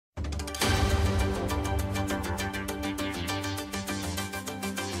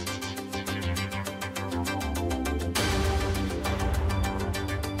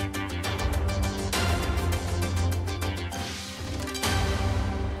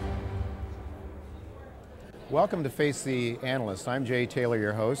Welcome to Face the Analyst. I'm Jay Taylor,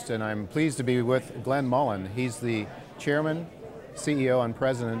 your host, and I'm pleased to be with Glenn Mullan. He's the Chairman, CEO, and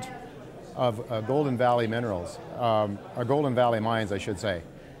President of Golden Valley Minerals, or Golden Valley Mines, I should say.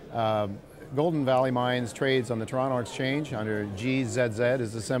 Golden Valley Mines trades on the Toronto Exchange under GZZ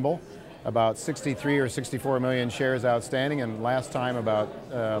is the symbol. About 63 or 64 million shares outstanding, and last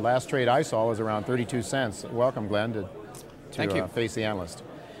trade I saw was around 32 cents. Welcome, Glenn, to Face the Analyst.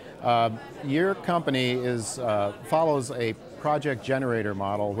 Your company follows a project generator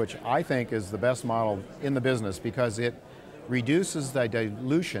model, which I think is the best model in the business because it reduces the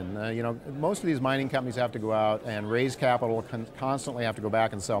dilution. Most of these mining companies have to go out and raise capital, constantly have to go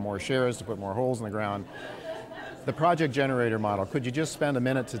back and sell more shares to put more holes in the ground. The project generator model, could you just spend a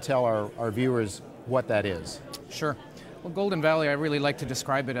minute to tell our viewers what that is? Sure. Well, Golden Valley, I really like to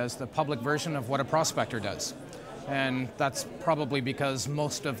describe it as the public version of what a prospector does. And that's probably because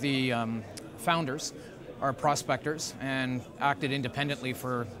most of the founders are prospectors and acted independently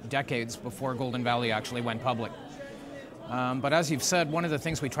for decades before Golden Valley actually went public. But as you've said, one of the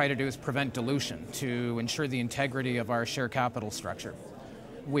things we try to do is prevent dilution to ensure the integrity of our share capital structure.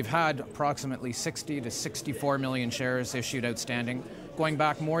 We've had approximately 60 to 64 million shares issued outstanding, going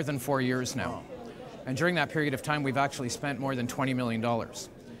back more than 4 years now. And during that period of time, we've actually spent more than $20 million.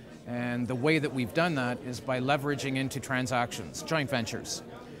 And the way that we've done that is by leveraging into transactions, joint ventures.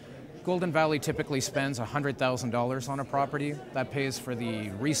 Golden Valley typically spends $100,000 on a property. That pays for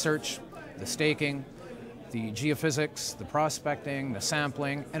the research, the staking, the geophysics, the prospecting, the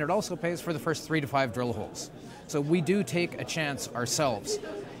sampling, and it also pays for the first 3 to 5 drill holes. So we do take a chance ourselves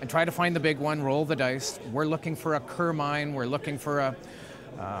and try to find the big one, roll the dice. We're looking for a Kerr mine, we're looking for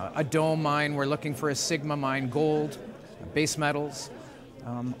a Dome mine, we're looking for a Sigma mine, gold, base metals.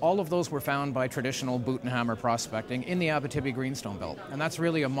 All of those were found by traditional boot and hammer prospecting in the Abitibi Greenstone Belt. And that's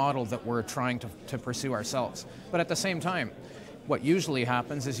really a model that we're trying to pursue ourselves. But at the same time, what usually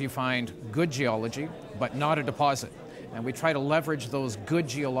happens is you find good geology, but not a deposit. And we try to leverage those good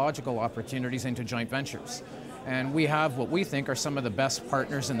geological opportunities into joint ventures. And we have what we think are some of the best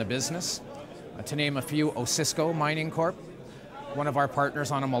partners in the business. To name a few, Osisko Mining Corp, one of our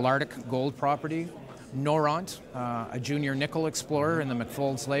partners on a Malartic gold property, Noront, a junior nickel explorer in the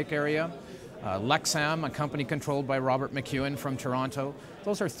McFolds Lake area, Lexam, a company controlled by Robert McEwen from Toronto.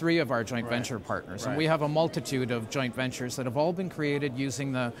 Those are 3 of our joint venture partners. And we have a multitude of joint ventures that have all been created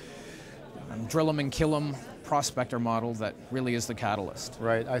using the drill 'em and kill 'em prospector model that really is the catalyst.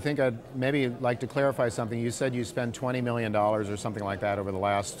 Right. I think I'd maybe like to clarify something. You said you spent $20 million or something like that over the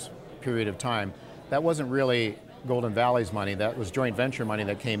last period of time. That wasn't really Golden Valley's money, that was joint venture money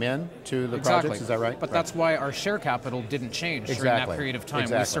that came in to the projects, is that right? But that's why our share capital didn't change during that period of time.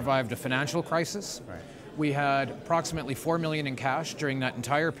 We survived a financial crisis. We had approximately $4 million in cash during that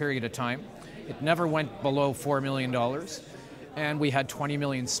entire period of time. It never went below $4 million. And we had $20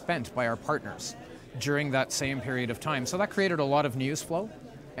 million spent by our partners during that same period of time. So that created a lot of news flow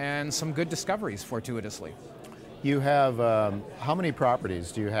and some good discoveries, fortuitously. You have, how many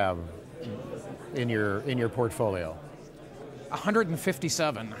properties do you have in your portfolio?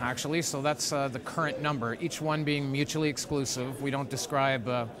 157 actually, so that's the current number, each one being mutually exclusive. We don't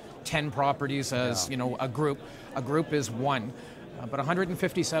describe 10 properties as a group. A group is one, but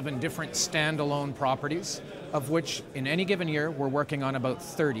 157 different standalone properties, of which in any given year we're working on about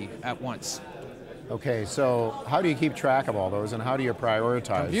 30 at once. Okay, so how do you keep track of all those and how do you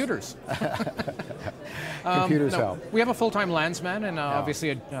prioritize? Computers. Computers help. We have a full-time landsman and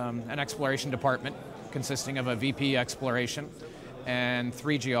obviously an exploration department consisting of a VP exploration and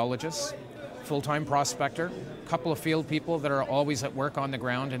 3 geologists, full-time prospector, a couple of field people that are always at work on the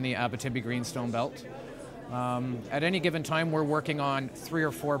ground in the Abitibi Greenstone Belt. At any given time, we're working on 3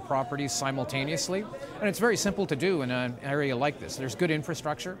 or 4 properties simultaneously, and it's very simple to do in an area like this. There's good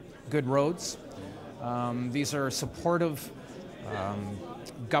infrastructure, good roads. These are supportive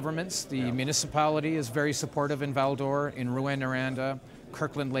governments. The municipality is very supportive in Val-d'Or, in Rouyn-Noranda,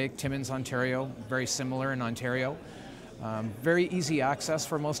 Kirkland Lake, Timmins, Ontario, very similar in Ontario. Very easy access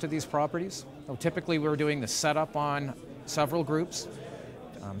for most of these properties. So typically we're doing the setup on several groups,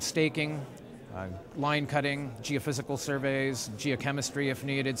 staking, line cutting, geophysical surveys, geochemistry if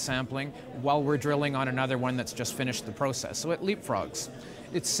needed, sampling, while we're drilling on another one that's just finished the process. So it leapfrogs.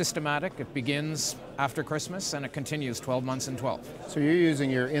 It's systematic, it begins after Christmas and it continues 12 months in 12. So you're using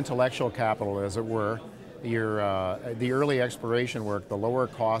your intellectual capital, as it were, the early exploration work, the lower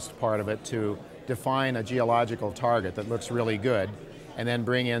cost part of it, to define a geological target that looks really good, and then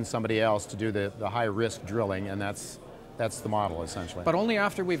bring in somebody else to do the high risk drilling, and that's the model essentially. But only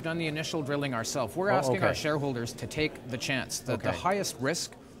after we've done the initial drilling ourselves. We're asking our shareholders to take the chance that the highest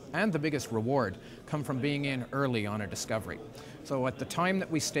risk and the biggest reward come from being in early on a discovery. So at the time that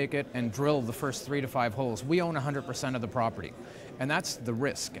we stake it and drill the first 3 to 5 holes, we own 100% of the property. And that's the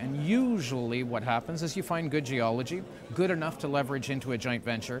risk. And usually what happens is you find good geology, good enough to leverage into a joint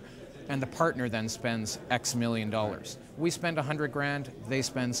venture, and the partner then spends X million dollars. We spend 100 grand, they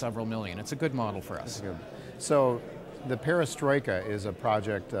spend several million. It's a good model for us. Good. So the Perestroika is a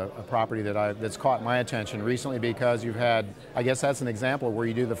project, a property that's caught my attention recently because you've had, I guess that's an example where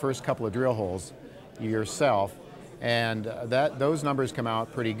you do the first couple of drill holes yourself, and those numbers come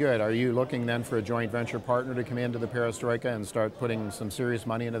out pretty good. Are you looking then for a joint venture partner to come into the Perestroika and start putting some serious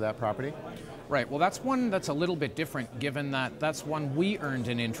money into that property? Right, well that's one that's a little bit different given that that's one we earned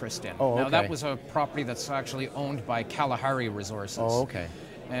an interest in. Oh, okay. Now that was a property that's actually owned by Kalahari Resources. Oh, okay.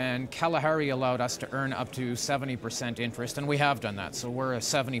 And Kalahari allowed us to earn up to 70% interest, and we have done that, so we're a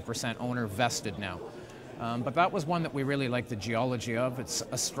 70% owner vested now. But that was one that we really like the geology of. It's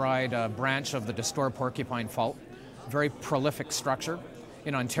astride a branch of the Destor-Porcupine Fault. Very prolific structure.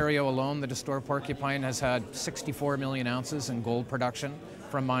 In Ontario alone, the Destor-Porcupine has had 64 million ounces in gold production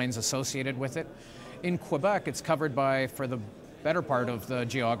from mines associated with it. In Quebec, it's covered by, for the better part of the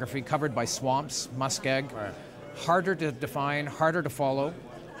geography, covered by swamps, muskeg, right. Harder to define, harder to follow.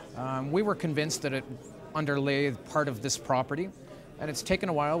 We were convinced that it underlay part of this property, and it's taken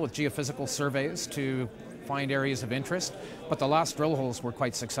a while with geophysical surveys to find areas of interest, but the last drill holes were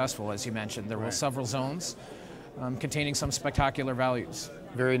quite successful, as you mentioned. There were several zones containing some spectacular values.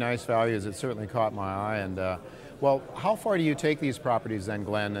 Very nice values. It certainly caught my eye. And well, how far do you take these properties then,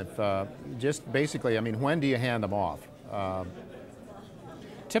 Glenn? If just basically, I mean, when do you hand them off?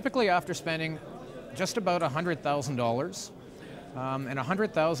 Typically after spending just about $100,000, and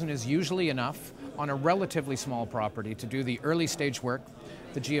 $100,000 is usually enough on a relatively small property to do the early stage work,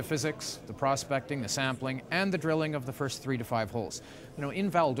 the geophysics, the prospecting, the sampling, and the drilling of the first 3 to 5 holes. You know, in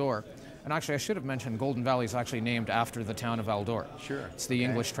Val-d'Or, and actually I should have mentioned Golden Valley is actually named after the town of Val-d'Or. Sure. It's the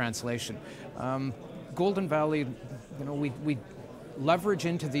English translation. Golden Valley, you know, we leverage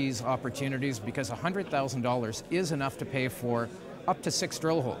into these opportunities because $100,000 is enough to pay for up to 6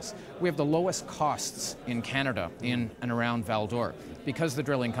 drill holes. We have the lowest costs in Canada in and around Val-d'Or because the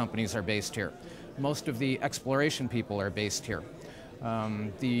drilling companies are based here. Most of the exploration people are based here.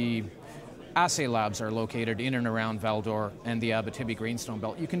 The assay labs are located in and around Val-d'Or and the Abitibi Greenstone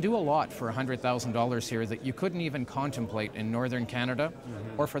Belt. You can do a lot for $100,000 here that you couldn't even contemplate in northern Canada,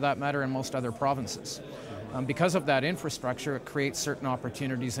 or for that matter in most other provinces. Because of that infrastructure, it creates certain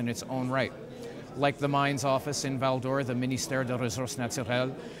opportunities in its own right. Like the mines office in Val-d'Or, the Ministère des Ressources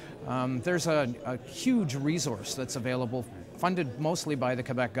Naturelles, there's a huge resource that's available, funded mostly by the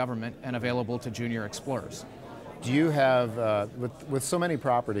Quebec government and available to junior explorers. Do you have, with so many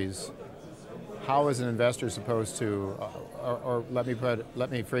properties, how is an investor supposed to, or let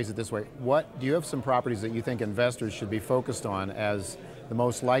me phrase it this way, do you have some properties that you think investors should be focused on as the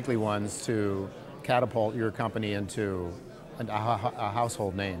most likely ones to catapult your company into a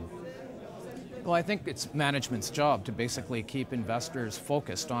household name? Well, I think it's management's job to basically keep investors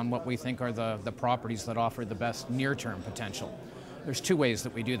focused on what we think are the properties that offer the best near-term potential. There's 2 ways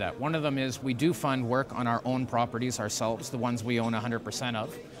that we do that. One of them is we do fund work on our own properties ourselves, the ones we own 100%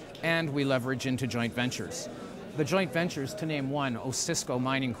 of, and we leverage into joint ventures. The joint ventures, to name one, Osisko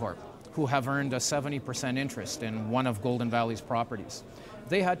Mining Corp, who have earned a 70% interest in one of Golden Valley's properties.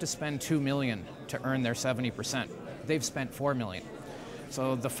 They had to spend $2 million to earn their 70%. They've spent $4 million.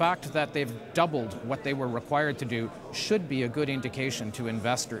 So the fact that they've doubled what they were required to do should be a good indication to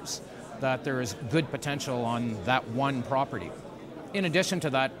investors that there is good potential on that one property. In addition to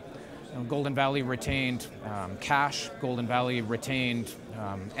that, Golden Valley retained cash, Golden Valley retained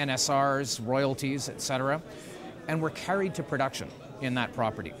NSRs, royalties, etc., and were carried to production in that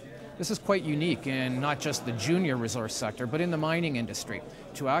property. This is quite unique in not just the junior resource sector, but in the mining industry,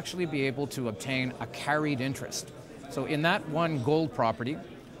 to actually be able to obtain a carried interest. So in that one gold property,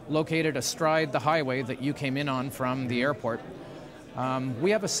 located astride the highway that you came in on from the airport,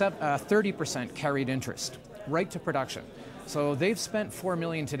 we have a 30% carried interest, right to production. So they've spent $4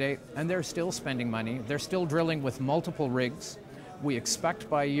 million to date, and they're still spending money. They're still drilling with multiple rigs. We expect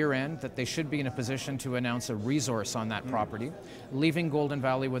by year end that they should be in a position to announce a resource on that property, leaving Golden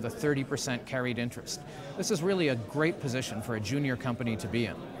Valley with a 30% carried interest. This is really a great position for a junior company to be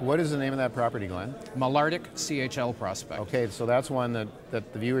in. What is the name of that property, Glenn? Malartic CHL Prospect. Okay, so that's one that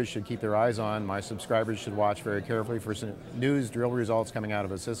the viewers should keep their eyes on. My subscribers should watch very carefully for some news, drill results coming out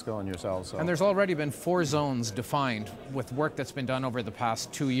of Osisko and yourselves. So. And there's already been 4 zones defined with work that's been done over the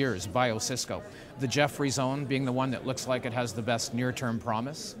past 2 years by Osisko. The Jeffrey zone being the one that looks like it has the best near-term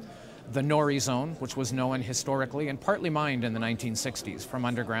promise. the Nori Zone, which was known historically and partly mined in the 1960s from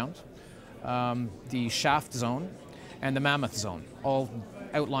underground, the Shaft Zone, and the Mammoth Zone, all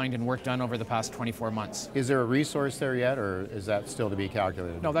outlined and work done over the past 24 months. Is there a resource there yet, or is that still to be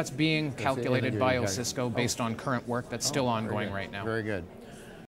calculated? No, that's being calculated by calculated. Osisko based on current work that's still ongoing right now. Very good.